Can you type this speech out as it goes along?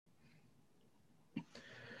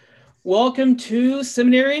Welcome to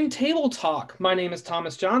Seminarian Table Talk. My name is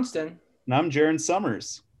Thomas Johnston, And I'm Jaron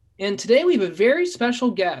Summers. and today we have a very special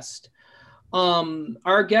guest.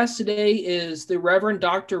 Our guest today is the Reverend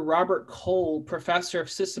Dr. Robert Cole, Professor of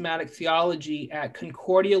Systematic Theology at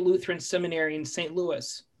Concordia Lutheran Seminary in St.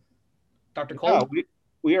 Louis. Dr. Yeah, Cole?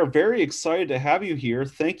 we are very excited to have you here.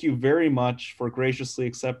 Thank you very much for graciously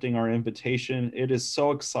accepting our invitation. It is so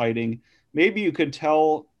exciting. Maybe you could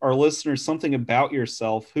tell our listeners something about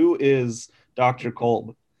yourself. Who is Dr.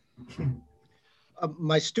 Kolb?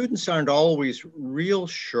 My students aren't always real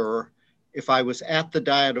sure if I was at the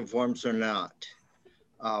Diet of Worms or not.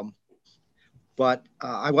 Um, but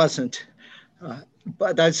I wasn't.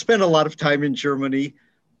 But I spent a lot of time in Germany.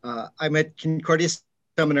 I'm at Concordia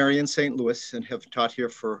Seminary in St. Louis and have taught here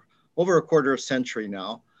for over a quarter of a century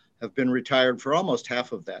now. Have been retired for almost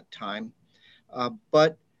half of that time,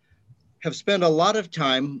 but have spent a lot of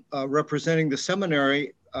time representing the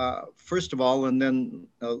seminary, first of all, and then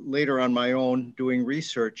later on my own doing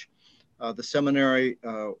research. The seminary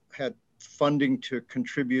had funding to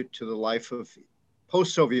contribute to the life of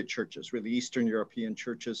post-Soviet churches, really Eastern European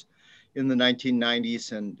churches in the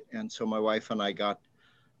 1990s. And so my wife and I got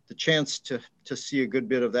the chance to see a good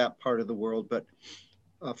bit of that part of the world. But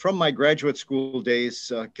from my graduate school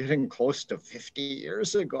days, getting close to 50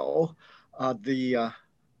 years ago,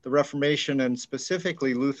 the Reformation and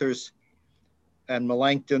specifically Luther's and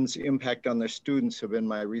Melanchthon's impact on their students have been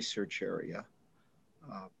my research area.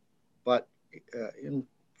 But in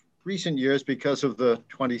recent years, because of the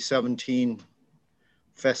 2017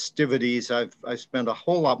 festivities, I've spent a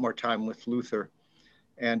whole lot more time with Luther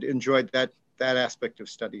and enjoyed that aspect of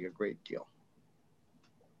study a great deal.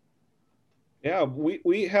 Yeah,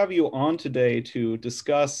 we have you on today to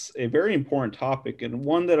discuss a very important topic and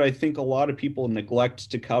one that I think a lot of people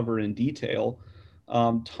neglect to cover in detail.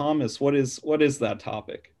 Thomas, what is that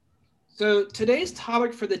topic? So today's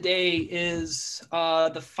topic for the day is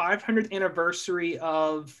the 500th anniversary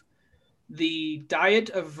of the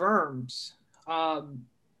Diet of Worms.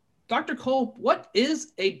 Dr. Cole, what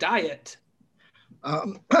is a diet?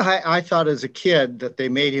 I thought as a kid that they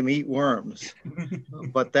made him eat worms,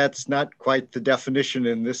 but that's not quite the definition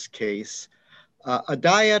in this case. A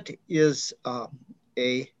diet is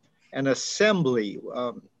an assembly.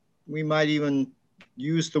 We might even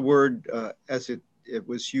use the word as it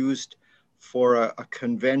was used for a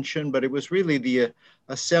convention, but it was really the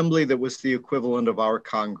assembly that was the equivalent of our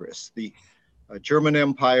Congress. The German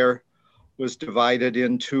Empire was divided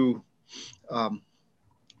into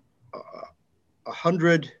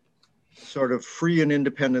 100 sort of free and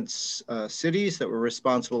independent cities that were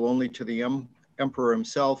responsible only to the emperor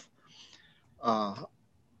himself.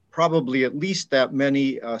 Probably at least that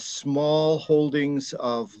many small holdings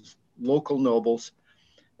of local nobles,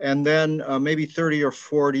 and then maybe 30 or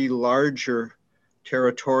 40 larger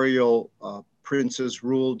territorial princes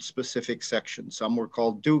ruled specific sections. Some were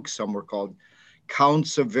called dukes, some were called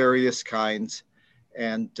counts of various kinds,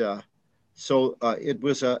 and so it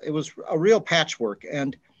was a real patchwork.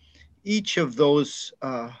 And each of those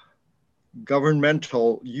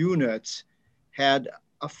governmental units had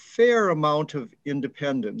a fair amount of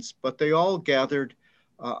independence, but they all gathered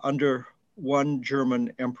under one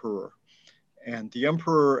German emperor. And the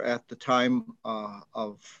emperor at the time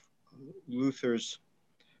of Luther's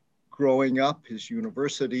growing up, his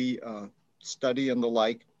university study and the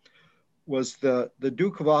like, was the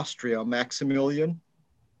Duke of Austria, Maximilian.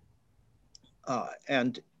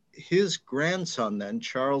 And his grandson then,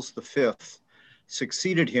 Charles V,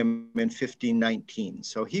 succeeded him in 1519.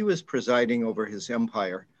 So he was presiding over his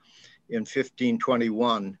empire in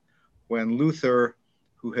 1521 when Luther,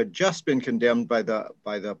 who had just been condemned by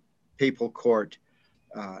the papal court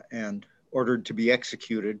and ordered to be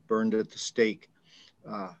executed, burned at the stake.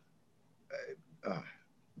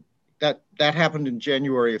 That happened in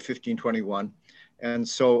January of 1521. And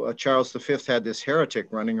so Charles V had this heretic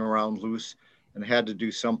running around loose and had to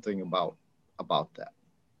do something about that.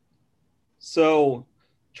 So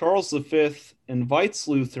Charles V invites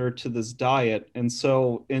Luther to this diet. And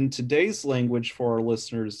so, in today's language for our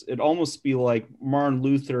listeners, it almost be like Martin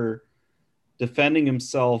Luther defending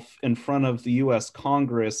himself in front of the US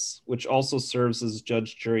Congress, which also serves as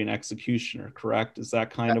judge, jury, and executioner, correct? Is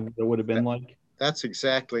that kind of what it would have been like? That's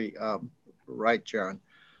exactly right, John.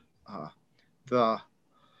 The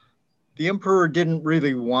emperor didn't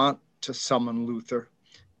really want to summon Luther.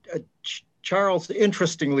 Charles,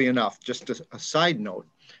 interestingly enough, just a side note,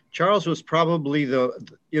 Charles was probably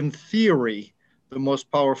in theory, the most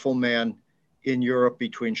powerful man in Europe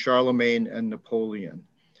between Charlemagne and Napoleon.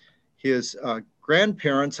 His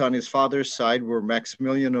grandparents on his father's side were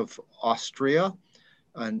Maximilian of Austria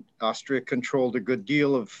And Austria controlled a good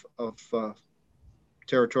deal of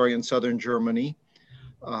territory in southern Germany,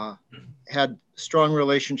 had strong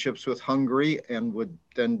relationships with Hungary, and would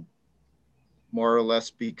then more or less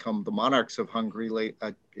become the monarchs of Hungary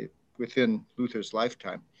within Luther's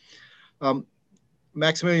lifetime.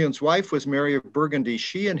 Maximilian's wife was Mary of Burgundy.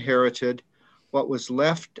 She inherited what was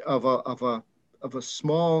left of a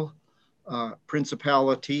small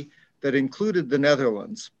principality that included the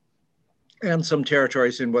Netherlands and some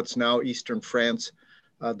territories in what's now eastern France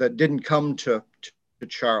that didn't come to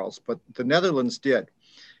Charles, but the Netherlands did.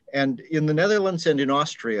 And in the Netherlands and in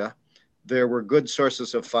Austria, there were good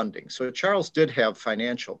sources of funding. So Charles did have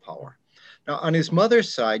financial power. Now, on his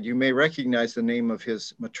mother's side, you may recognize the name of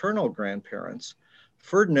his maternal grandparents.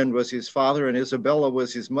 Ferdinand was his father and Isabella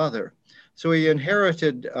was his mother. So he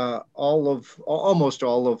inherited almost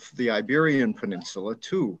all of the Iberian Peninsula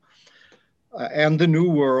too, and the New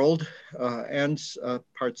World and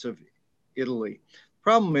parts of Italy.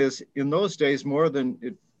 Problem is, in those days, more than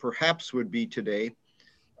it perhaps would be today,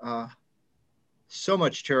 so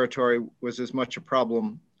much territory was as much a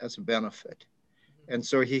problem as a benefit. And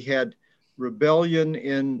so he had rebellion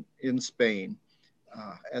in Spain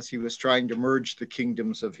as he was trying to merge the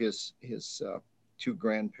kingdoms of his two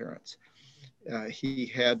grandparents. He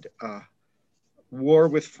had war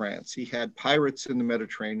with France. He had pirates in the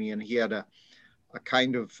Mediterranean. He had a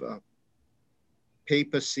kind of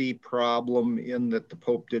papacy problem in that the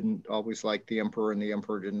Pope didn't always like the emperor and the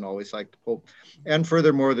emperor didn't always like the Pope. And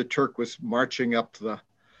furthermore, the Turk was marching up the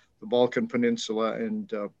Balkan Peninsula, and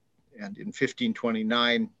in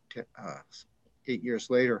 1529, 8 years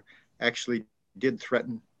later, actually did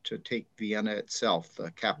threaten to take Vienna itself,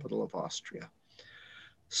 the capital of Austria.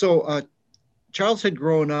 So Charles had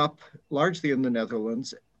grown up largely in the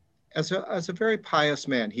Netherlands as a very pious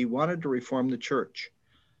man. He wanted to reform the church,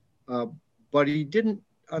 but he didn't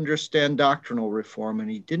understand doctrinal reform, and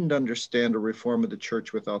he didn't understand a reform of the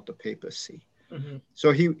church without the papacy. Mm-hmm.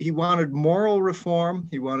 So he wanted moral reform.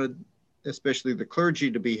 He wanted especially the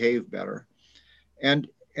clergy to behave better, and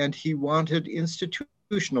he wanted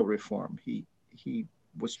institutional reform. He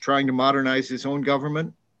was trying to modernize his own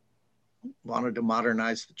government, wanted to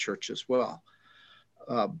modernize the church as well.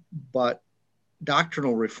 But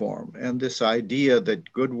doctrinal reform and this idea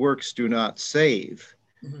that good works do not save,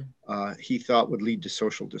 mm-hmm. He thought would lead to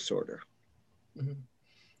social disorder. Mm-hmm.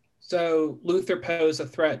 So Luther posed a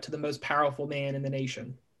threat to the most powerful man in the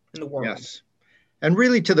nation, in the world. Yes, and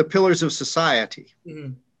really to the pillars of society.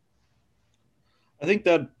 Mm-hmm. I think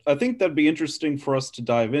that'd be interesting for us to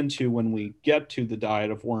dive into when we get to the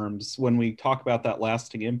Diet of Worms, when we talk about that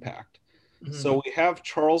lasting impact. Mm-hmm. So we have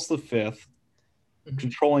Charles V mm-hmm.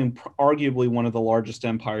 controlling arguably one of the largest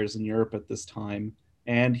empires in Europe at this time,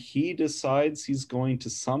 and he decides he's going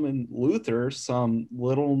to summon Luther, some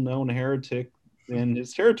little-known heretic, in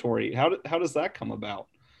his territory. How does that come about?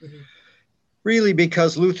 Mm-hmm. Really,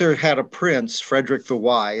 because Luther had a prince, Frederick the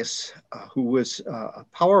Wise, who was a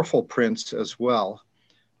powerful prince as well,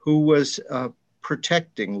 who was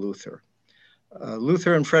protecting Luther.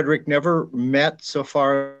 Luther and Frederick never met, so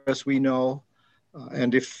far as we know,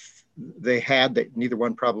 and if they had, neither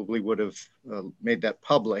one probably would have made that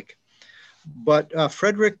public. But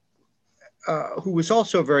Frederick, who was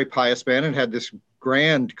also a very pious man and had this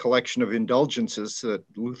grand collection of indulgences that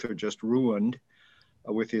Luther just ruined,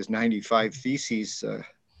 with his 95 Theses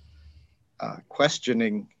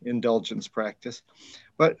questioning indulgence practice.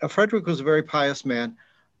 But Frederick was a very pious man.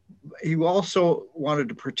 He also wanted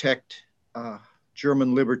to protect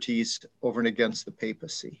German liberties over and against the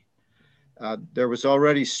papacy. There was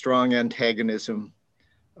already strong antagonism.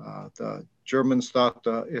 The Germans thought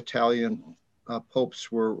the Italian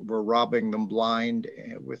popes were robbing them blind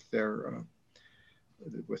with their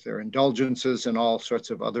indulgences and all sorts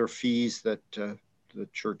of other fees that the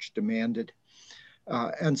church demanded.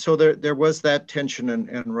 And so there was that tension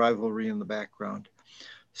and rivalry in the background.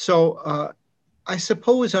 So I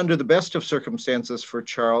suppose under the best of circumstances for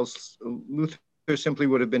Charles, Luther simply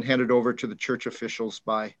would have been handed over to the church officials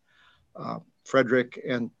by Frederick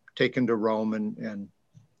and taken to Rome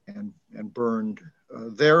and burned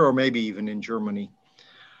there, or maybe even in Germany.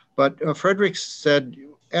 But Frederick said,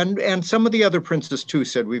 and some of the other princes too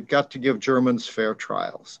said, we've got to give Germans fair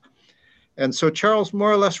trials. And so Charles more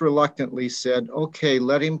or less reluctantly said, okay,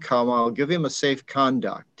 let him come, I'll give him a safe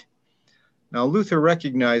conduct. Now Luther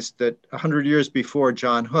recognized that 100 years before,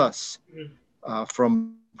 John Hus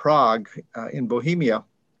from Prague in Bohemia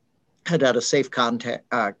had a safe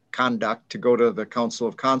conduct to go to the Council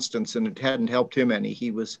of Constance, and it hadn't helped him any.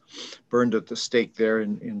 He was burned at the stake there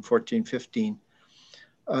in 1415.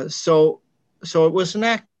 So it was an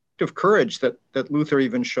act act of courage that Luther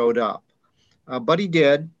even showed up. But he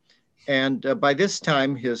did. And by this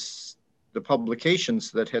time, the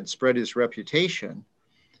publications that had spread his reputation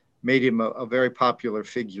made him a very popular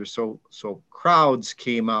figure. So crowds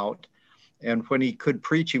came out. And when he could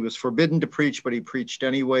preach, he was forbidden to preach, but he preached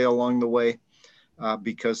anyway along the way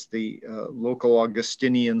because the local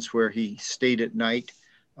Augustinians where he stayed at night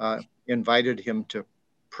invited him to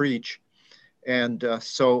preach. And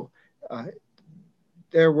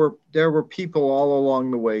there were people all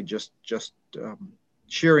along the way just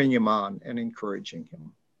cheering him on and encouraging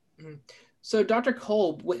him. Mm-hmm. So Dr.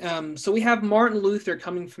 Kolb, so we have Martin Luther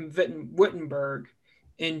coming from Wittenberg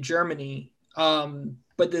in Germany,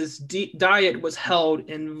 but this diet was held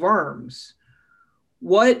in Worms.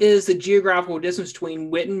 What is the geographical distance between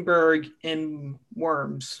Wittenberg and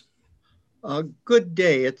Worms? A good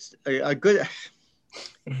day. It's a good,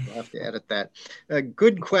 I'll have to edit that. A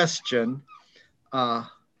good question.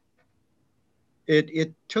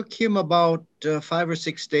 It took him about 5 or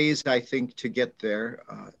 6 days, I think, to get there.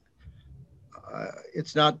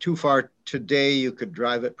 It's not too far today. You could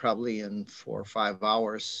drive it probably in 4 or 5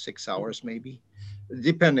 hours, 6 hours maybe,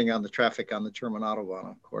 depending on the traffic on the German Autobahn,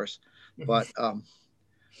 of course. But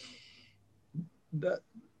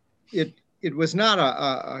it was not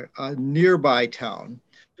a nearby town.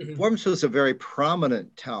 Worms was a very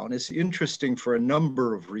prominent town. It's interesting for a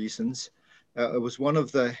number of reasons. It was one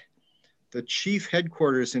of the chief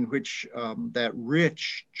headquarters in which that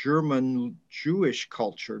rich German Jewish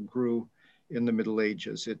culture grew in the Middle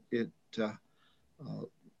Ages. It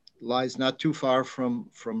lies not too far from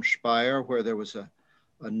Speyer, where there was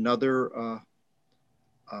another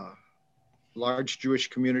large Jewish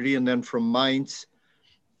community, and then from Mainz,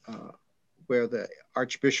 where the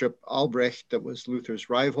Archbishop Albrecht, that was Luther's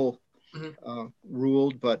rival,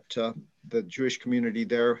 ruled, but the Jewish community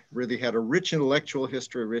there really had a rich intellectual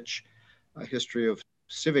history, rich history of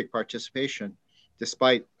civic participation,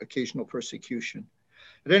 despite occasional persecution.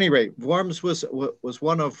 At any rate, Worms was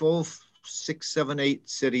one of both 6, 7, 8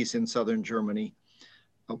 cities in southern Germany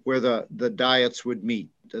where the diets would meet.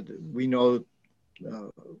 We know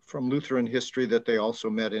from Lutheran history that they also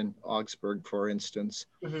met in Augsburg, for instance,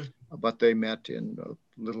 but they met in a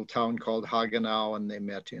little town called Hagenau, and they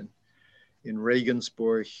met in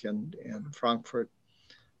Regensburg and Frankfurt.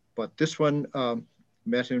 But this one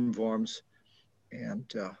met in Worms,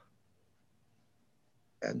 and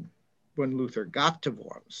when Luther got to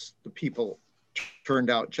Worms, the people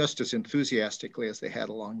turned out just as enthusiastically as they had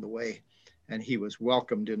along the way, and he was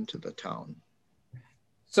welcomed into the town.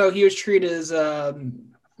 So he was treated as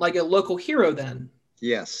like a local hero then?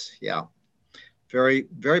 Yes, yeah. Very,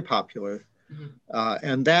 very popular.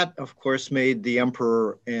 And that, of course, made the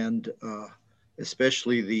emperor and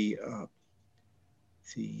especially the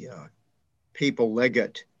papal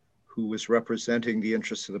legate, who was representing the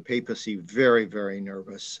interests of the papacy, very, very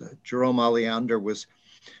nervous. Jerome Aleander was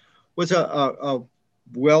a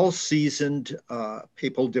well-seasoned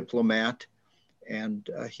papal diplomat, and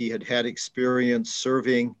he had experience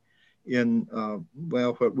serving in,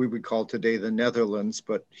 what we would call today the Netherlands,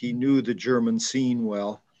 but he knew the German scene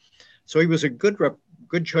well. So he was a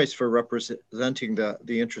good choice for representing the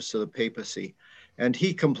interests of the papacy. And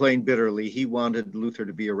he complained bitterly. He wanted Luther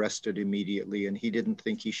to be arrested immediately, and he didn't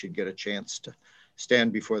think he should get a chance to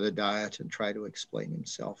stand before the Diet and try to explain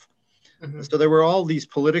himself. So there were all these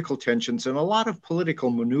political tensions and a lot of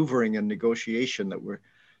political maneuvering and negotiation that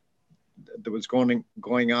was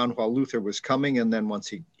going on while Luther was coming. And then once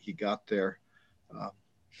he got there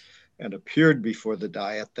and appeared before the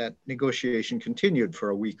Diet, that negotiation continued for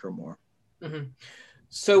a week or more.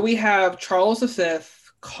 So we have Charles V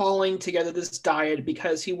calling together this Diet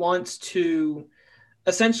because he wants to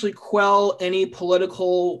essentially quell any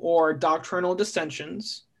political or doctrinal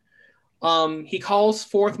dissensions. He calls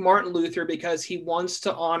forth Martin Luther because he wants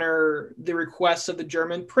to honor the requests of the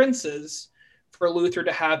German princes for Luther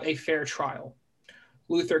to have a fair trial.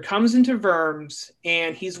 Luther comes into Worms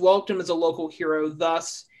and he's welcomed as a local hero,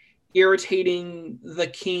 thus irritating the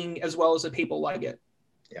king as well as the papal legate.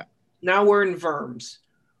 Yeah. Now we're in Worms.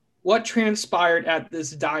 What transpired at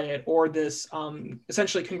this Diet or this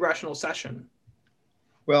essentially congressional session?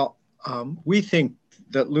 Well, we think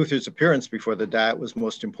that Luther's appearance before the Diet was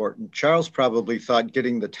most important. Charles probably thought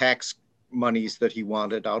getting the tax monies that he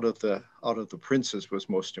wanted out of the princes was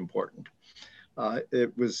most important.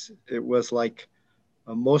 It was like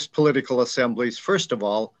most political assemblies, first of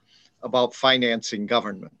all, about financing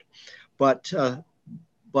government. But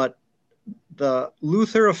the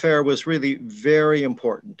Luther affair was really very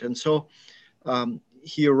important. And so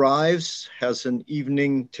he arrives, has an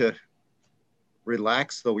evening to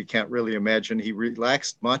relaxed, though we can't really imagine he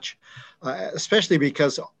relaxed much, especially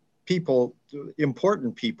because people,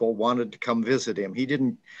 important people, wanted to come visit him. He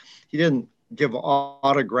didn't give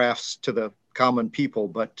autographs to the common people,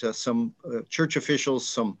 but some church officials,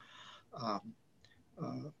 some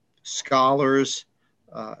scholars,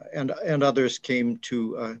 and others came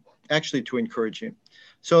to actually to encourage him.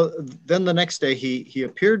 So then the next day he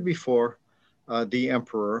appeared before the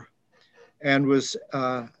emperor and was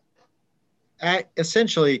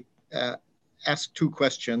essentially asked two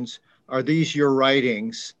questions. Are these your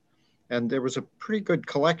writings? And there was a pretty good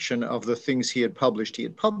collection of the things he had published. He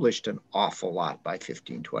had published an awful lot by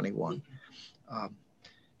 1521.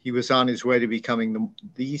 He was on his way to becoming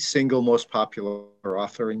the single most popular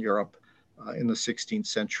author in Europe in the 16th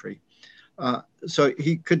century. So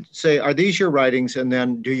he could say, are these your writings? And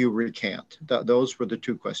then do you recant? Those were the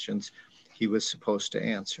two questions he was supposed to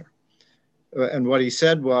answer. And what he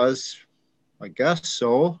said was, I guess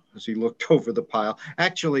so, as he looked over the pile.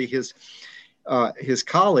 Actually, his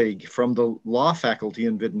colleague from the law faculty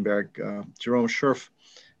in Wittenberg, Jerome Schurf,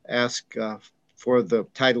 asked for the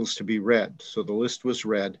titles to be read. So the list was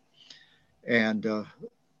read. And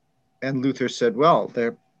Luther said, well,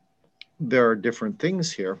 there are different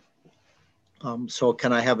things here. So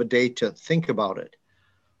can I have a day to think about it?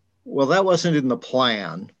 Well, that wasn't in the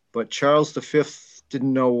plan, but Charles V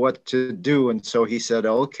didn't know what to do. And so he said,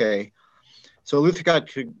 okay. So Luther got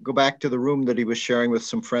to go back to the room that he was sharing with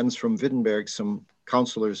some friends from Wittenberg, some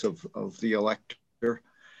counselors of the elector.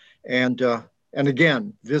 And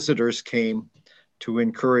again, visitors came to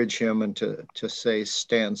encourage him and to say,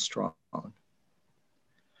 stand strong.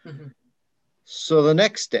 Mm-hmm. So the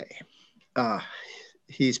next day,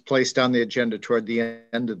 he's placed on the agenda toward the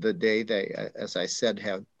end of the day. They, as I said,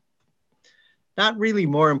 have not really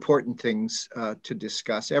more important things to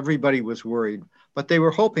discuss. Everybody was worried, but they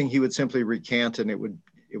were hoping he would simply recant and it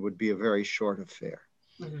would be a very short affair.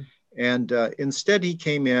 Mm-hmm. And instead, he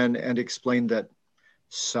came in and explained that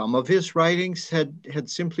some of his writings had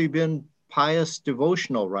simply been pious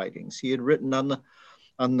devotional writings. He had written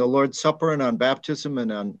on the Lord's Supper and on baptism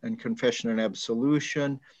and on confession and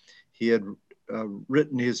absolution. He had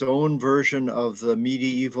written his own version of the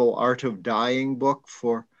medieval Art of Dying book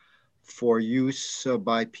for use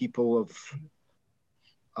by people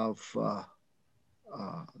of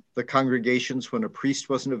the congregations when a priest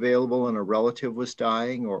wasn't available and a relative was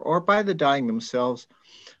dying, or by the dying themselves.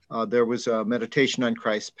 There was a meditation on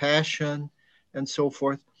Christ's passion and so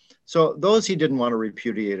forth. So those he didn't want to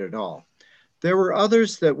repudiate at all. There were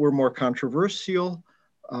others that were more controversial,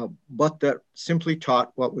 but that simply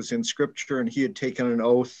taught what was in Scripture, and he had taken an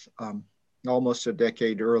oath almost a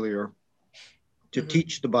decade earlier to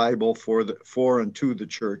teach the Bible for and to the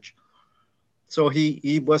church. So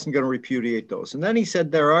he wasn't going to repudiate those. And then he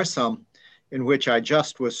said, there are some in which I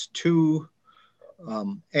just was too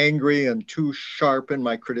angry and too sharp in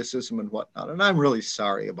my criticism and whatnot. And I'm really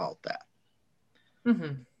sorry about that.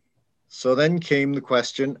 Mm-hmm. So then came the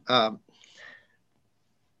question,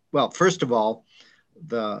 well, first of all,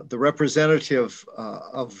 the representative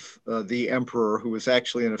of the emperor, who was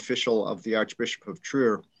actually an official of the Archbishop of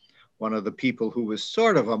Trier, one of the people who was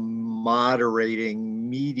sort of a moderating,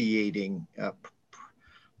 mediating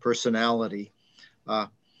personality,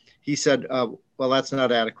 he said, well, that's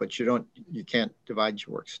not adequate. You can't divide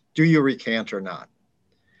your works. Do you recant or not?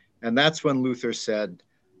 And that's when Luther said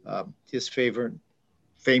his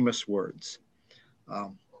famous words.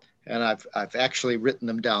 And I've actually written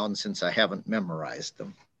them down since I haven't memorized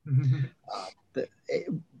them.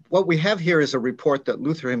 What we have here is a report that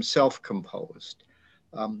Luther himself composed.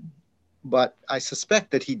 But I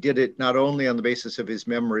suspect that he did it not only on the basis of his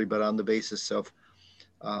memory, but on the basis of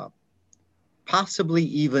possibly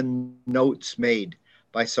even notes made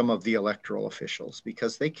by some of the electoral officials,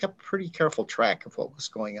 because they kept pretty careful track of what was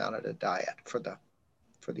going on at a diet for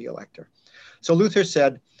the elector. So Luther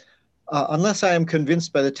said, unless I am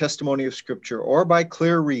convinced by the testimony of Scripture or by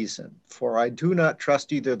clear reason, for I do not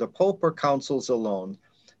trust either the Pope or councils alone,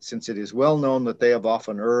 since it is well known that they have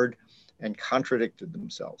often erred and contradicted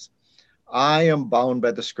themselves. I am bound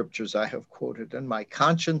by the Scriptures I have quoted, and my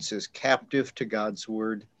conscience is captive to God's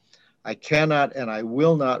word. I cannot and I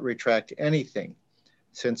will not retract anything,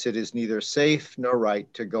 since it is neither safe nor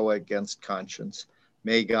right to go against conscience.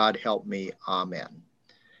 May God help me. Amen.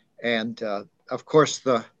 And of course,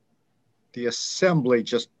 the assembly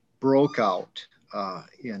just broke out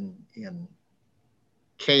in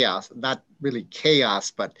chaos, not really chaos,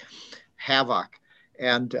 but havoc.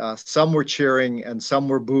 And some were cheering and some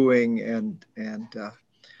were booing.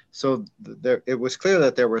 So it was clear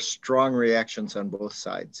that there were strong reactions on both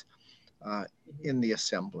sides in the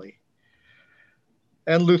assembly.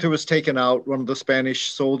 And Luther was taken out. One of the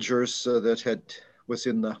Spanish soldiers was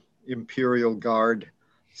in the Imperial Guard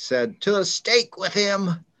said, "To the stake with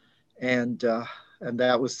him," and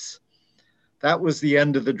that was the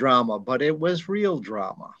end of the drama. But it was real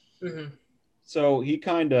drama. Mm-hmm. So he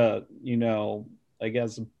kind of, I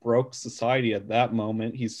guess, broke society at that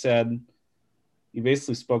moment. He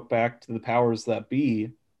basically spoke back to the powers that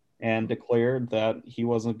be and declared that he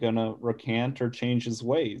wasn't going to recant or change his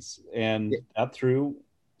ways. And that threw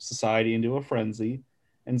society into a frenzy.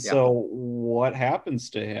 And so what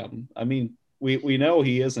happens to him? I mean, we know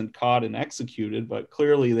he isn't caught and executed, but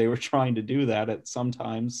clearly they were trying to do that at some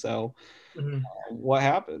time. So what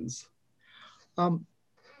happens?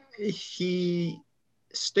 He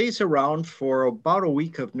stays around for about a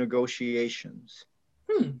week of negotiations.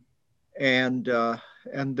 And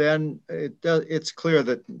then it's clear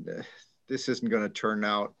that this isn't going to turn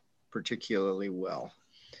out particularly well.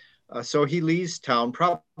 So he leaves town,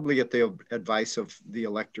 probably at the advice of the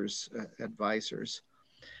elector's advisors.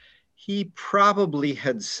 He probably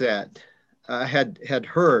had said, had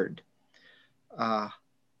heard,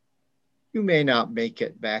 "You may not make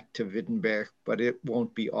it back to Wittenberg, but it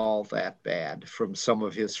won't be all that bad," from some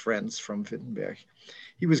of his friends from Wittenberg.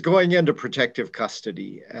 He was going into protective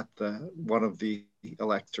custody at one of the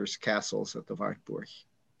elector's castles at the Wartburg.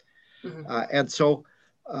 And so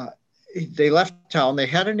they left town. They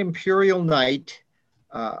had an imperial knight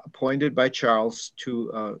appointed by Charles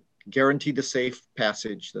to guarantee the safe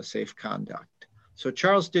passage, the safe conduct. So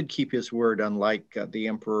Charles did keep his word, unlike the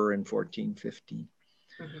emperor in 1415.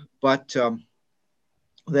 But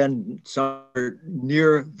then somewhere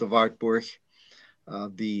near the Wartburg,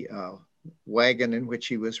 the wagon in which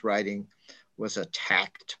he was riding was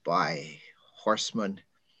attacked by horsemen.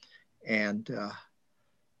 And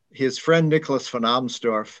his friend Nicholas von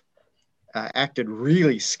Amsdorf acted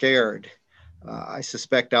really scared. I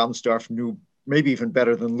suspect Amsdorf knew maybe even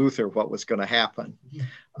better than Luther what was going to happen.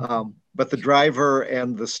 But the driver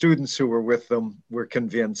and the students who were with them were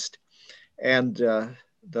convinced. And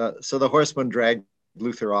so the horsemen dragged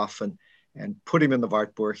Luther off and put him in the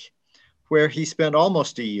Wartburg, where he spent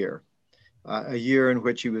almost a year in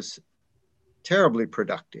which he was terribly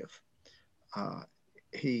productive.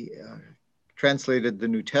 He translated the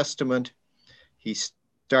New Testament. He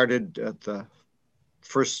started the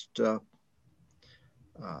first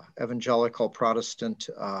evangelical Protestant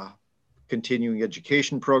continuing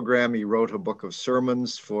education program. He wrote a book of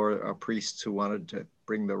sermons for priests who wanted to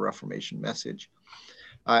bring the Reformation message,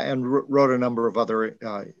 and wrote a number of other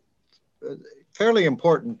fairly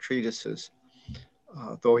important treatises,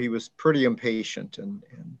 though he was pretty impatient and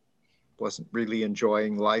wasn't really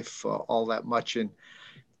enjoying life all that much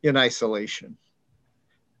in isolation.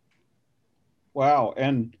 Wow.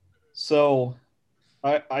 And so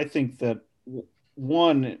I think that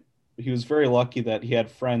one, he was very lucky that he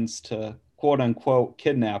had friends to quote unquote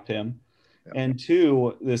kidnap him. Yeah. And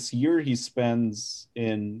two, this year he spends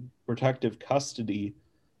in protective custody,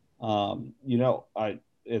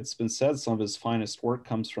 it's been said some of his finest work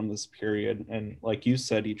comes from this period. And like you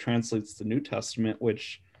said, he translates the New Testament,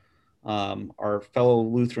 which our fellow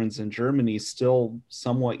Lutherans in Germany still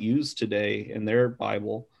somewhat use today in their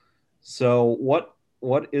Bible. So what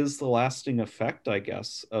is the lasting effect, I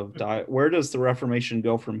guess, of diet? Where does the Reformation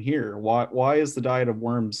go from here? Why is the Diet of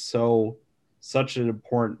Worms such an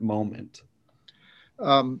important moment?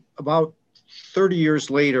 About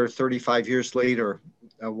 35 years later,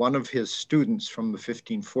 one of his students from the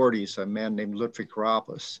 1540s, a man named Ludwig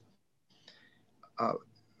Rabus,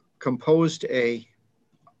 composed a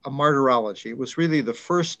martyrology. It was really the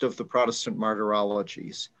first of the Protestant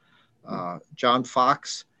martyrologies. John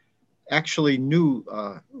Fox actually knew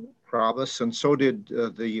Rabus, and so did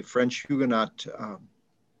the French Huguenot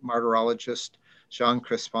martyrologist Jean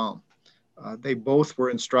Crespin. They both were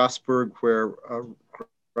in Strasbourg, where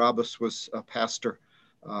Rabus was a pastor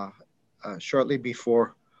shortly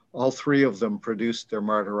before all three of them produced their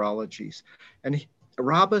martyrologies. And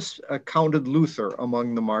Rabus counted Luther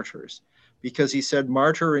among the martyrs, because he said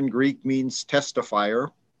martyr in Greek means testifier,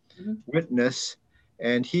 witness,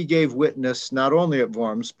 and he gave witness not only at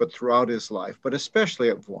Worms, but throughout his life, but especially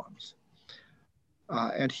at Worms.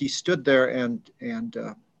 And he stood there and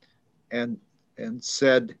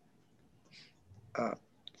said,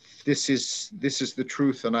 this is the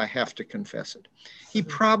truth, and I have to confess it. He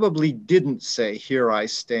probably didn't say, "Here I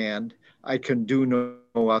stand, I can do no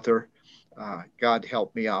other. God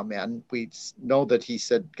help me, amen." We know that he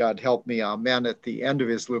said, "God help me, amen," at the end of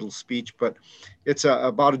his little speech, but it's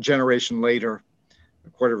about a generation later, a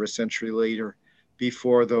quarter of a century later,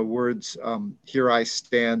 before the words, "Here I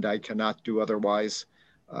stand, I cannot do otherwise,"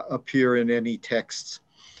 appear in any texts.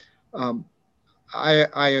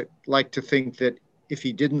 I like to think that if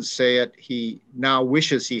he didn't say it, he now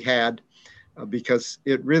wishes he had, because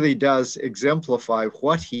it really does exemplify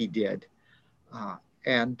what he did,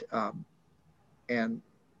 and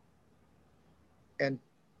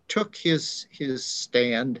took his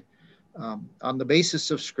stand on the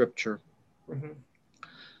basis of Scripture,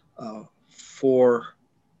 Mm-hmm.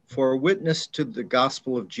 For witness to the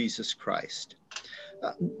gospel of Jesus Christ.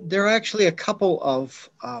 There are actually a couple of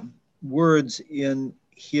words in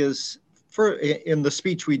in the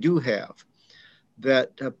speech we do have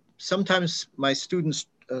that sometimes my students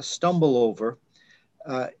stumble over.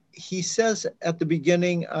 He says at the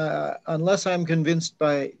beginning, unless I'm convinced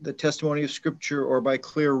by the testimony of Scripture or by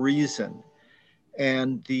clear reason.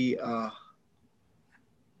 And the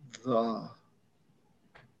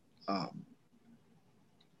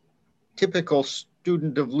typical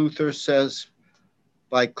student of Luther says,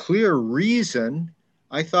 by clear reason.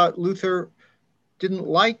 I thought Luther didn't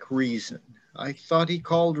like reason. I thought he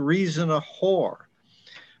called reason a whore.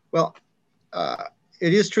 Well,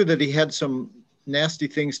 it is true that he had some nasty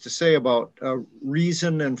things to say about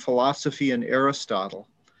reason and philosophy and Aristotle.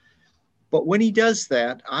 But when he does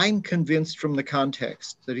that, I'm convinced from the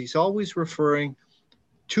context that he's always referring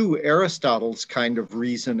to Aristotle's kind of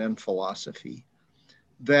reason and philosophy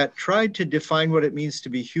that tried to define what it means to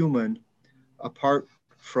be human apart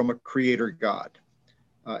from a creator God.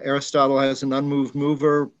 Aristotle has an unmoved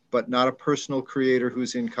mover, but not a personal creator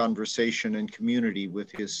who's in conversation and community with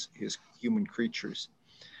his human creatures.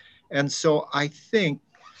 And so I think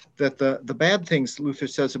that the bad things Luther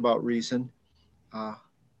says about reason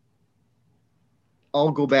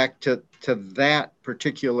all go back to that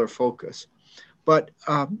particular focus. But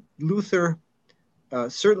Luther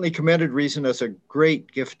certainly commended reason as a great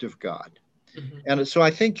gift of God. Mm-hmm. And so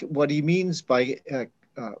I think what he means by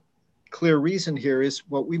clear reason here is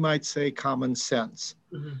what we might say common sense.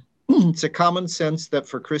 Mm-hmm. It's a common sense that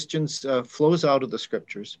for Christians flows out of the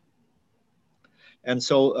Scriptures. And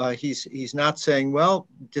so he's not saying, well,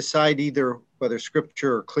 decide either whether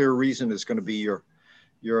Scripture or clear reason is going to be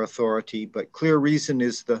your authority, but clear reason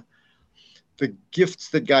is the gifts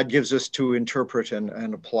that God gives us to interpret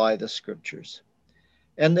and apply the Scriptures.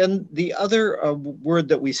 And then the other word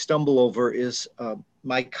that we stumble over is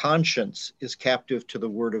my conscience is captive to the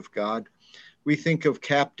word of God. We think of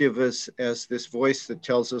captive as this voice that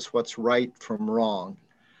tells us what's right from wrong.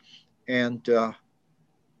 And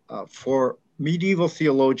for medieval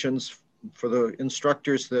theologians, for the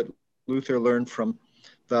instructors that Luther learned from,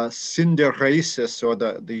 the synderesis, or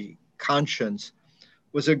the conscience,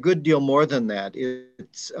 was a good deal more than that.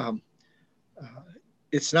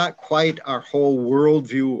 It's not quite our whole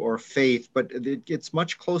worldview or faith, but it's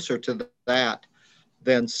much closer to that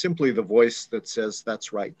than simply the voice that says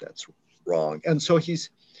that's right, that's wrong. And so he's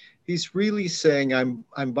really saying,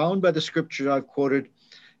 I'm bound by the Scripture I've quoted,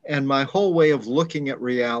 and my whole way of looking at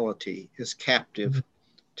reality is captive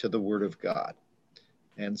to the Word of God.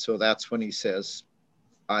 And so that's when he says,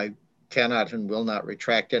 I cannot and will not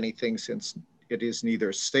retract anything, since it is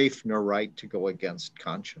neither safe nor right to go against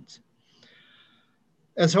conscience.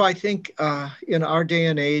 And so I think in our day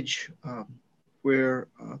and age, where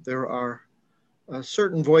there are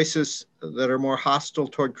certain voices that are more hostile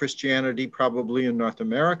toward Christianity, probably in North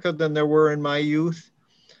America than there were in my youth,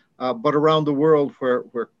 but around the world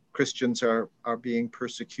where Christians are being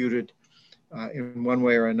persecuted in one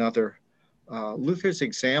way or another, Luther's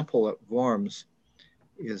example at Worms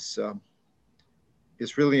is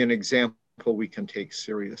really an example we can take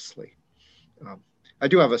seriously. I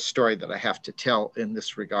do have a story that I have to tell in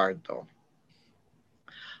this regard, though.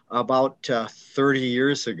 About 30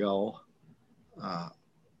 years ago,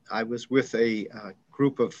 I was with a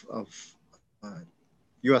group of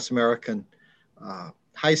U.S. American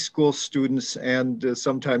high school students and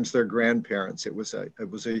sometimes their grandparents. It was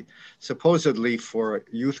a supposedly for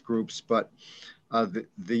youth groups, but the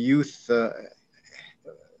youth,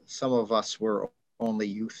 some of us were only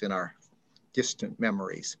youth in our distant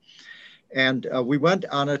memories. And we went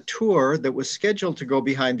on a tour that was scheduled to go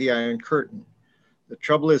behind the Iron Curtain. The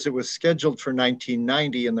trouble is it was scheduled for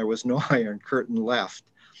 1990 and there was no Iron Curtain left.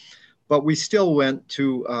 But we still went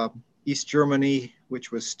to East Germany,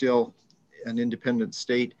 which was still an independent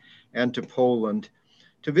state, and to Poland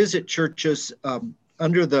to visit churches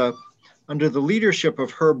under the leadership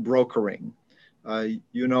of Herb Brokering.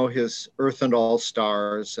 You know his Earth and All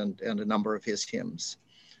Stars and a number of his hymns.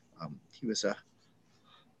 He was a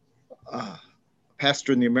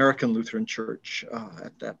pastor in the American Lutheran Church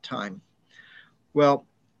at that time. Well,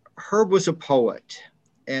 Herb was a poet,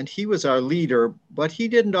 and he was our leader, but he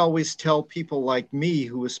didn't always tell people like me,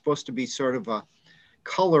 who was supposed to be sort of a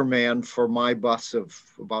color man for my bus of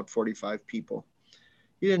about 45 people.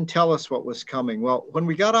 He didn't tell us what was coming. Well, when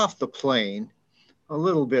we got off the plane, a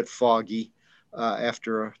little bit foggy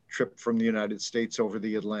after a trip from the United States over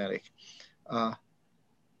the Atlantic,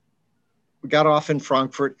 we got off in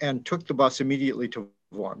Frankfurt and took the bus immediately to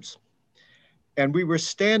Worms. And we were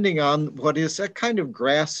standing on what is a kind of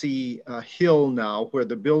grassy hill now, where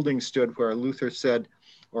the building stood, where Luther said,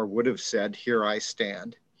 or would have said, "Here I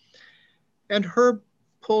stand." And Herb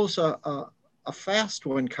pulls a fast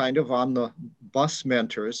one kind of on the bus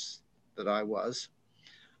mentors that I was,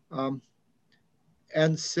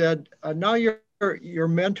 and said, "Now your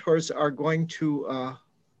mentors are going to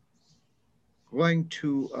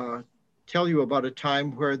tell you about a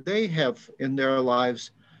time where they have in their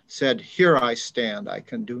lives said, 'Here I stand, I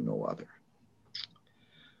can do no other.'"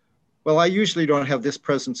 Well, I usually don't have this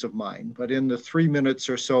presence of mind, but in the 3 minutes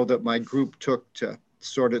or so that my group took to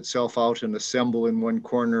sort itself out and assemble in one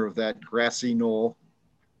corner of that grassy knoll,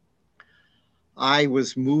 I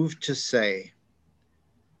was moved to say,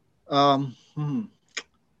 I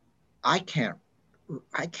can't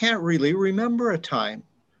really remember a time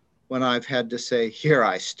when I've had to say, "Here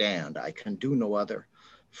I stand, I can do no other,"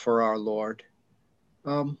 for our Lord.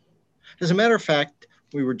 As a matter of fact,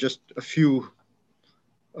 we were just a few,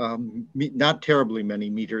 not terribly many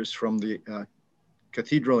meters from the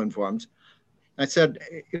cathedral in Worms. I said,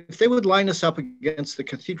 if they would line us up against the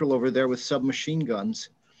cathedral over there with submachine guns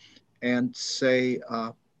and say,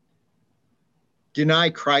 "Deny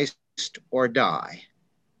Christ or die,"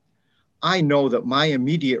 I know that my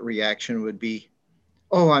immediate reaction would be,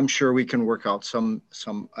 "Oh, I'm sure we can work out some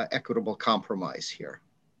equitable compromise here."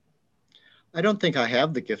 I don't think I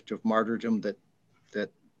have the gift of martyrdom that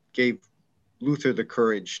gave Luther the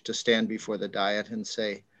courage to stand before the Diet and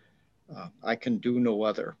say, "I can do no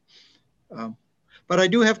other." But I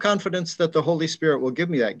do have confidence that the Holy Spirit will give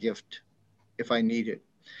me that gift if I need it.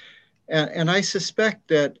 And I suspect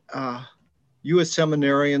that you as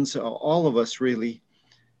seminarians, all of us really,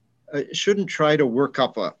 shouldn't try to work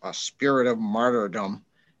up a spirit of martyrdom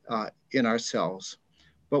in ourselves.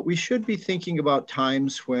 But we should be thinking about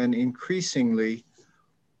times when increasingly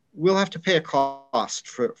we'll have to pay a cost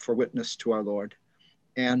for witness to our Lord.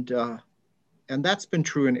 And that's been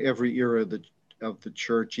true in every era of the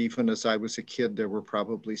church. Even as I was a kid, there were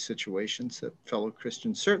probably situations that fellow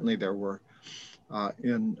Christians, certainly there were,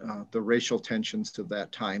 in the racial tensions of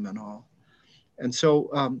that time and all. And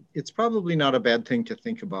so it's probably not a bad thing to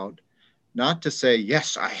think about, not to say,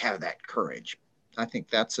 "Yes, I have that courage." I think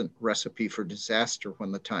that's a recipe for disaster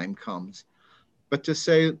when the time comes. But to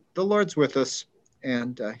say, the Lord's with us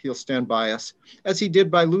and he'll stand by us, as he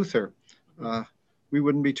did by Luther. We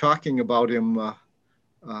wouldn't be talking about him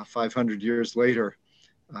 500 years later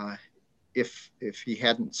if he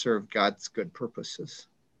hadn't served God's good purposes.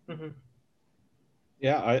 Mm-hmm.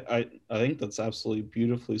 Yeah, I think that's absolutely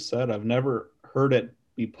beautifully said. I've never heard it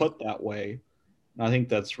be put that way. And I think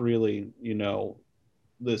that's really,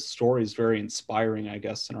 this story is very inspiring, I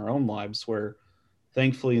guess, in our own lives, where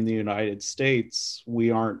thankfully in the United States,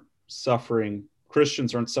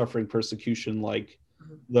 Christians aren't suffering persecution like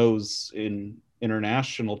those in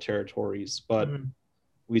international territories, but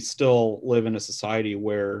we still live in a society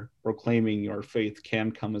where proclaiming your faith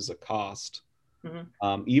can come as a cost.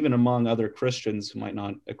 Even among other Christians who might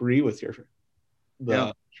not agree with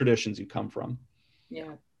the traditions you come from.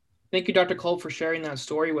 Yeah. Thank you, Dr. Kolb, for sharing that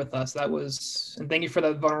story with us. And thank you for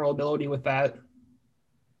the vulnerability with that.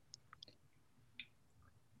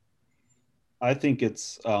 I think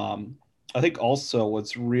I think also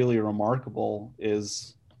what's really remarkable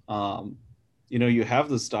is, you have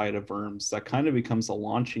this Diet of Worms that kind of becomes a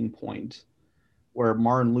launching point where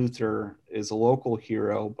Martin Luther is a local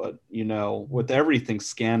hero, but, with everything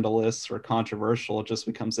scandalous or controversial, it just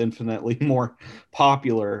becomes infinitely more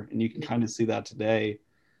popular. And you can kind of see that today.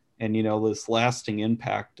 And, this lasting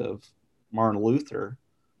impact of Martin Luther,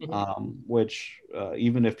 which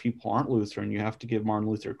even if people aren't Lutheran, you have to give Martin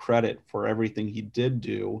Luther credit for everything he did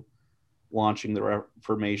do, launching the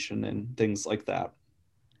Reformation and things like that.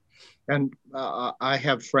 And I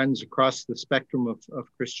have friends across the spectrum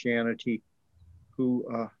of Christianity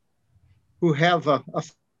who have a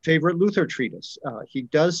favorite Luther treatise. He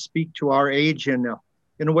does speak to our age in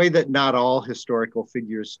a way that not all historical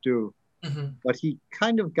figures do. But he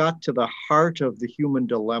kind of got to the heart of the human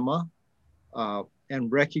dilemma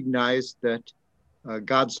and recognized that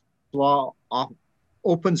God's law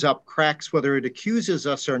opens up cracks, whether it accuses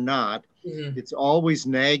us or not. It's always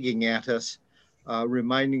nagging at us,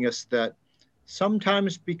 reminding us that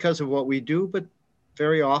sometimes because of what we do, but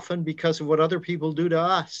very often because of what other people do to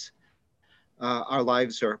us. Our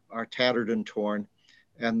lives are tattered and torn,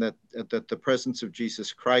 and that the presence of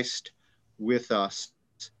Jesus Christ with us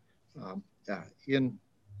in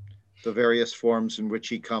the various forms in which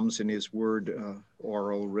he comes in his word,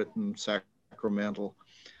 oral, written, sacramental,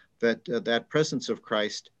 that presence of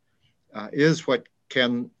Christ is what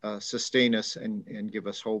can sustain us and give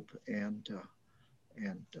us hope and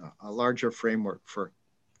a larger framework for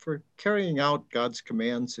carrying out God's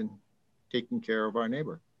commands and taking care of our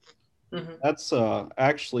neighbor. Mm-hmm. That's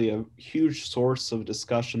actually a huge source of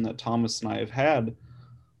discussion that Thomas and I have had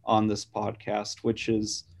on this podcast, which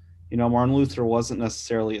is, Martin Luther wasn't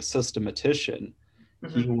necessarily a systematician.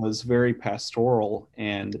 Mm-hmm. He was very pastoral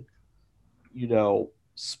and,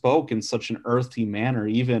 spoke in such an earthy manner.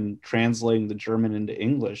 Even translating the German into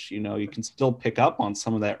English, you can still pick up on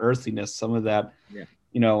some of that earthiness, some of that,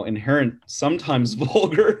 inherent, sometimes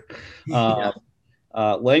vulgar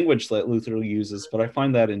language that Luther uses, but I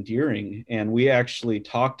find that endearing. And we actually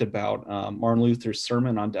talked about Martin Luther's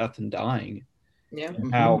sermon on death and dying,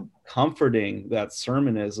 and how comforting that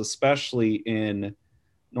sermon is, especially in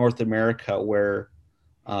North America, where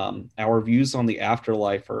our views on the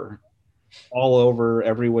afterlife are all over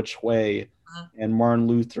every which way. And Martin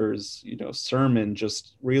Luther's, sermon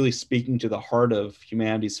just really speaking to the heart of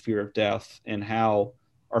humanity's fear of death and how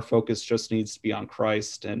our focus just needs to be on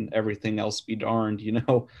Christ and everything else be darned,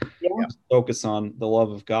 focus on the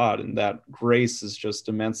love of God. And that grace is just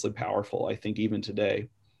immensely powerful, I think, even today.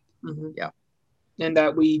 Mm-hmm. Yeah. And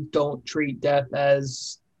that we don't treat death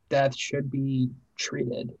as death should be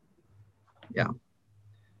treated. Yeah.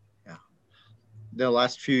 Yeah. The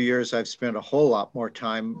last few years, I've spent a whole lot more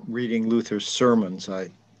time reading Luther's sermons.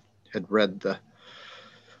 I had read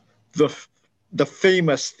the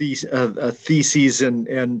famous theses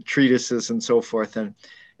and treatises and so forth. And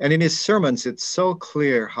in his sermons, it's so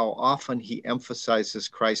clear how often he emphasizes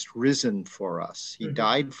Christ risen for us. He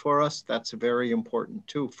died for us. That's very important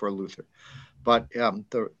too for Luther. But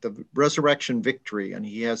the resurrection victory, and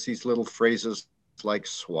he has these little phrases like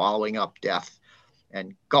swallowing up death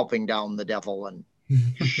and gulping down the devil and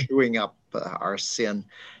chewing up our sin.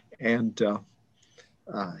 And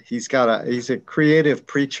he's a creative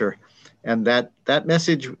preacher. And that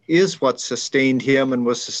message is what sustained him and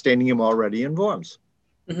was sustaining him already in Worms.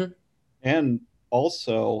 Mm-hmm. And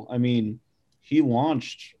also, he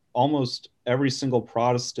launched almost every single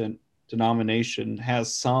Protestant denomination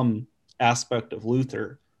has some aspect of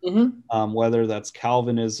Luther, whether that's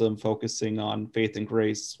Calvinism focusing on faith and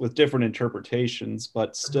grace with different interpretations,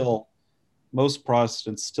 but still most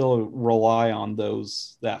Protestants still rely on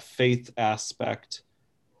that faith aspect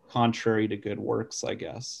contrary to good works, I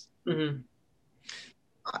guess. Mm-hmm.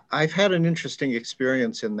 I've had an interesting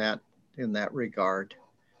experience in that regard,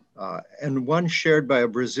 and one shared by a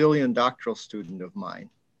Brazilian doctoral student of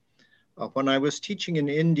mine. When I was teaching in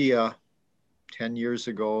India 10 years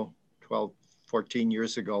ago, 12, 14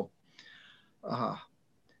 years ago, I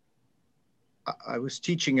was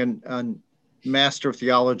teaching a Master of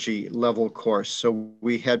Theology level course. So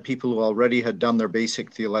we had people who already had done their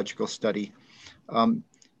basic theological study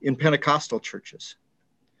in Pentecostal churches.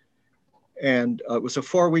 And it was a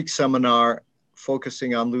 4-week seminar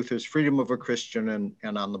focusing on Luther's freedom of a Christian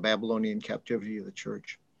and on the Babylonian captivity of the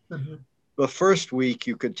church. Mm-hmm. The first week,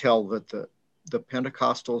 you could tell that the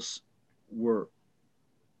Pentecostals were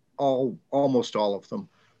almost all of them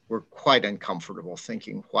were quite uncomfortable,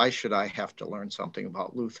 thinking, why should I have to learn something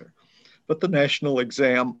about Luther? But the national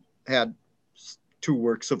exam had 2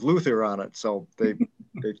 works of Luther on it, so they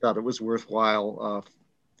thought it was worthwhile,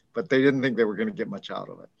 but they didn't think they were going to get much out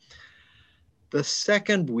of it. The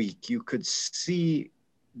second week, you could see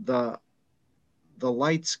the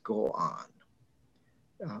lights go on.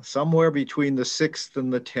 Somewhere between the 6th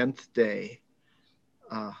and the 10th day,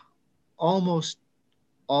 almost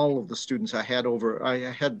all of the students I had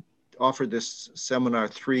offered this seminar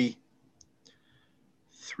three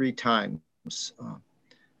times.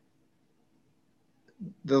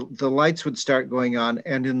 The lights would start going on,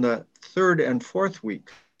 and in the 3rd and 4th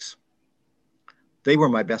weeks, they were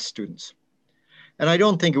my best students. And I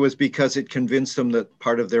don't think it was because it convinced them that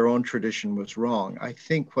part of their own tradition was wrong. I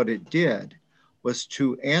think what it did was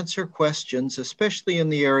to answer questions, especially in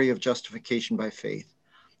the area of justification by faith,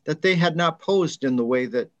 that they had not posed in the way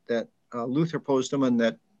that Luther posed them, and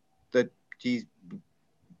that he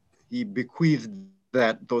bequeathed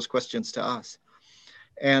those questions to us.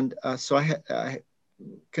 And so I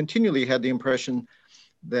continually had the impression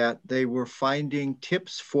that they were finding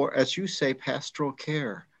tips for, as you say, pastoral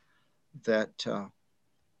care that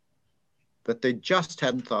they just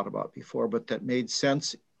hadn't thought about before, but that made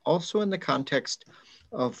sense also in the context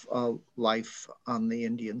of life on the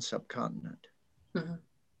Indian subcontinent. Mhm.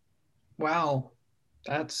 Wow,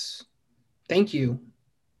 thank you.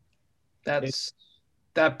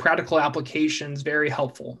 That practical application is very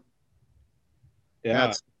helpful. Yeah.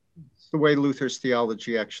 That's the way Luther's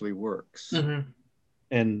theology actually works. Mm-hmm.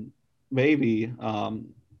 And maybe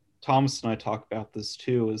Thomas and I talk about this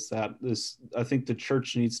too, is that I think the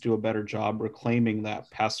church needs to do a better job reclaiming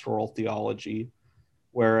that pastoral theology,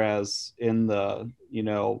 whereas in the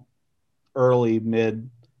early mid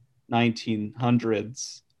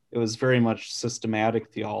 1900s it was very much systematic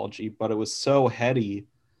theology, but it was so heady.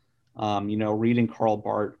 Reading Karl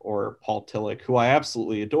Barth or Paul Tillich, who I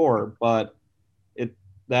absolutely adore, but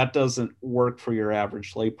that doesn't work for your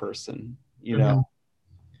average layperson, Mm-hmm.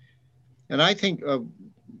 And I think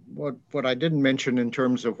what I didn't mention in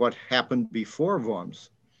terms of what happened before Worms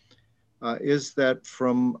is that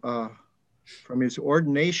from his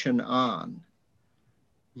ordination on,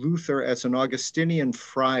 Luther, as an Augustinian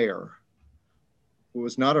friar, who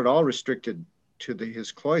was not at all restricted to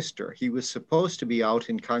his cloister, he was supposed to be out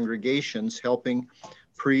in congregations helping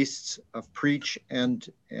priests preach and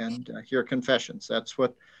hear confessions. That's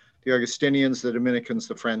what the Augustinians, the Dominicans,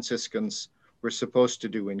 the Franciscans were supposed to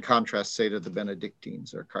do, in contrast, say, to the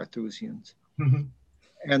Benedictines or Carthusians. Mm-hmm.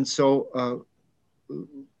 And so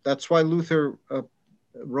that's why Luther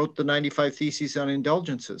wrote the 95 Theses on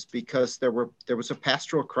Indulgences, because there was a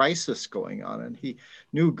pastoral crisis going on, and he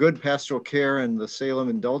knew good pastoral care and the Salem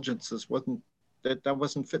Indulgences wasn't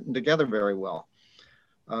fitting together very well.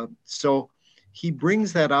 So he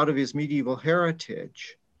brings that out of his medieval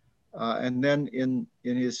heritage, and then in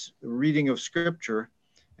his reading of Scripture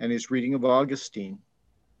and his reading of Augustine,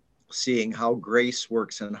 seeing how grace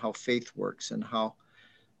works and how faith works and how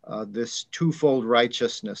this twofold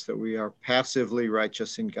righteousness, that we are passively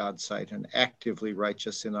righteous in God's sight and actively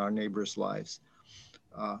righteous in our neighbors' lives.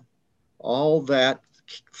 All that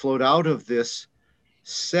flowed out of this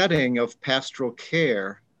setting of pastoral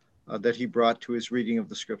care that he brought to his reading of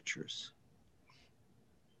the Scriptures.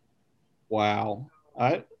 Wow.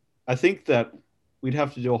 I think that we'd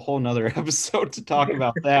have to do a whole nother episode to talk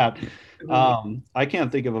about that. I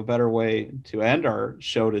can't think of a better way to end our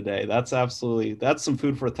show today. That's some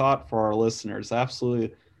food for thought for our listeners.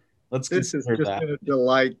 Absolutely. Let's This has consider just that. been a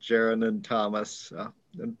delight, Jaron and Thomas,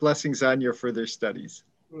 and blessings on your further studies.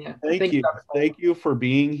 Yeah. Thank you. Thank you for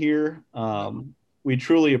being here. We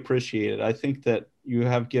truly appreciate it. I think that you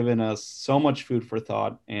have given us so much food for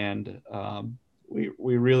thought, and we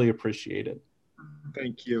really appreciate it.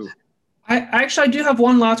 Thank you. I do have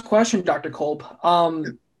one last question, Dr. Kolb.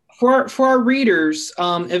 For our readers,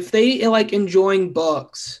 if they like enjoying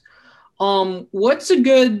books, what's a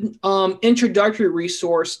good introductory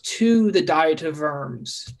resource to the Diet of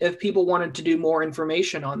Worms if people wanted to do more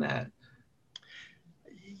information on that?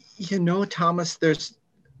 Thomas,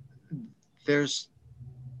 there's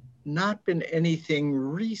not been anything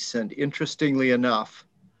recent, interestingly enough,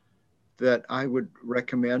 that I would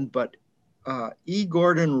recommend, but E.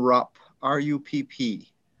 Gordon Rupp,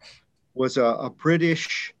 R-U-P-P, was a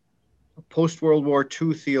British post-World War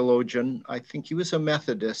II theologian. I think he was a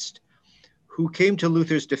Methodist who came to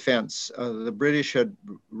Luther's defense. The British had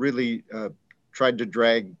really tried to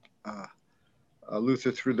drag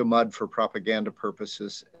Luther through the mud for propaganda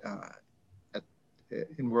purposes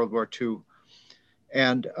in World War II.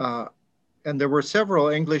 And there were several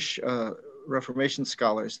English Reformation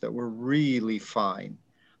scholars that were really fine.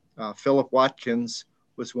 Philip Watkins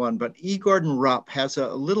was one, but E. Gordon Rupp has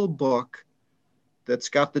a little book that's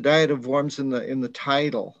got the Diet of Worms in the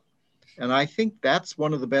title. And I think that's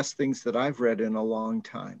one of the best things that I've read in a long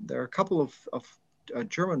time. There are a couple of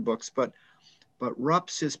German books, but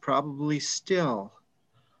Rupp's is probably still.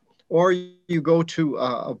 Or you go to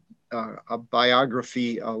a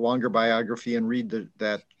biography, a longer biography, and read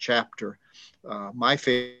that chapter. My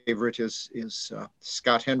favorite is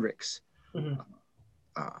Scott Hendricks, Mm-hmm.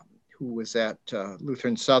 Who was at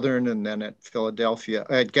Lutheran Southern and then at Philadelphia,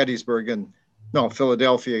 at Gettysburg,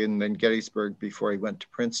 Philadelphia and then Gettysburg before he went to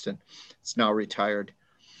Princeton. It's now retired.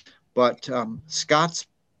 But Scott's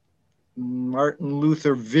Martin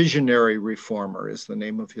Luther Visionary Reformer is the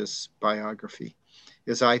name of his biography,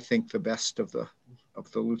 is, I think, the best of the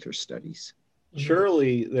Luther studies.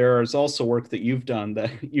 Surely there is also work that you've done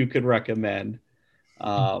that you could recommend,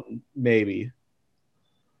 maybe.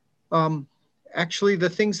 Actually, the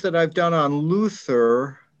things that I've done on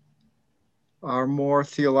Luther are more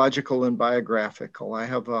theological and biographical. I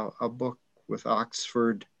have a book with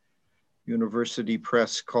Oxford University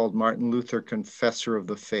Press called Martin Luther, Confessor of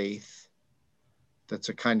the Faith. That's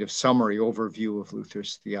a kind of summary overview of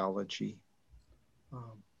Luther's theology.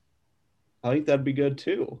 I think that'd be good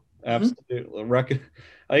too. Mhm. Absolutely.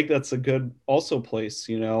 I think that's a good also place,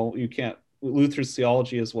 you can't Luther's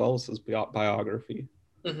theology as well as his biography.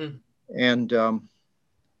 Mhm. And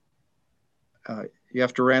you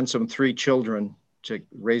have to ransom 3 children to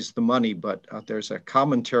raise the money, but there's a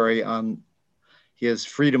commentary on his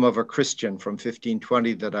Freedom of a Christian from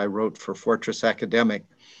 1520 that I wrote for Fortress Academic.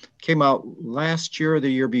 Came out last year or the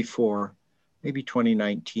year before, maybe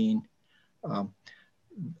 2019,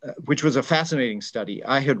 which was a fascinating study.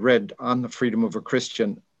 I had read On the Freedom of a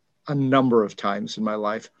Christian a number of times in my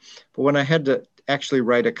life, but when I had to actually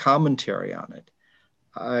write a commentary on it,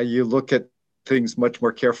 you look at things much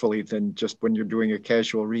more carefully than just when you're doing a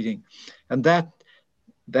casual reading. And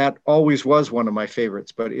that always was one of my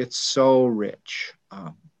favorites, but it's so rich.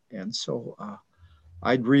 And so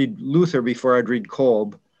I'd read Luther before I'd read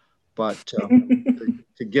Kolb, but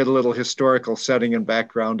to get a little historical setting and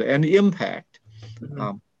background and impact,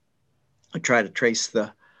 Mhm. I try to trace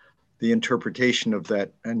the interpretation of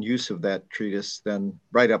that and use of that treatise then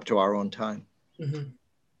right up to our own time. Mhm.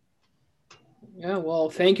 Yeah, well,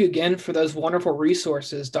 thank you again for those wonderful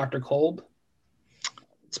resources, Dr. Kolb.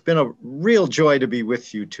 It's been a real joy to be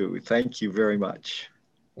with you too. Thank you very much.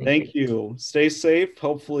 Thank you. Stay safe.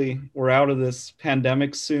 Hopefully, we're out of this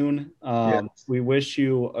pandemic soon. Yes. We wish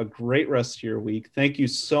you a great rest of your week. Thank you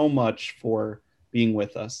so much for being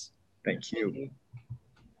with us. Thank you.